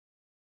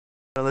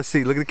Let's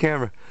see, look at the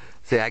camera.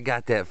 Say, I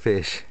got that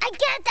fish. I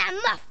got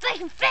that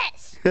motherfucking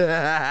fish!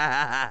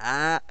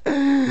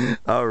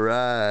 All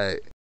right.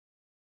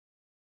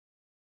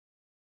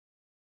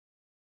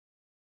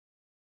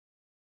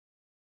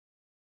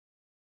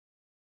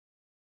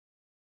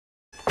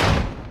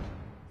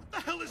 What the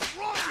hell is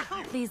wrong with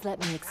you? Please let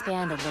me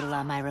expand a little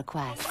on my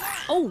request.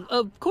 Oh,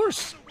 of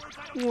course.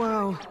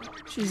 Wow,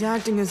 she's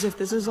acting as if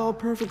this is all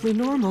perfectly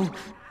normal.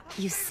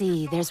 You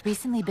see, there's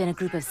recently been a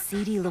group of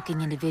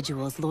seedy-looking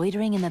individuals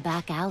loitering in the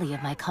back alley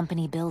of my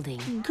company building.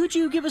 Could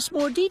you give us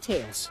more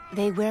details?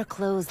 They wear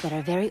clothes that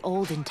are very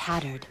old and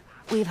tattered.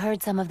 We've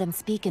heard some of them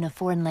speak in a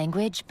foreign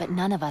language, but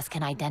none of us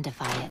can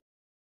identify it.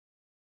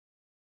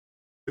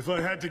 If I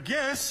had to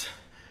guess,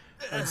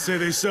 I'd say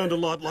they sound a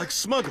lot like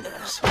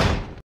smugglers.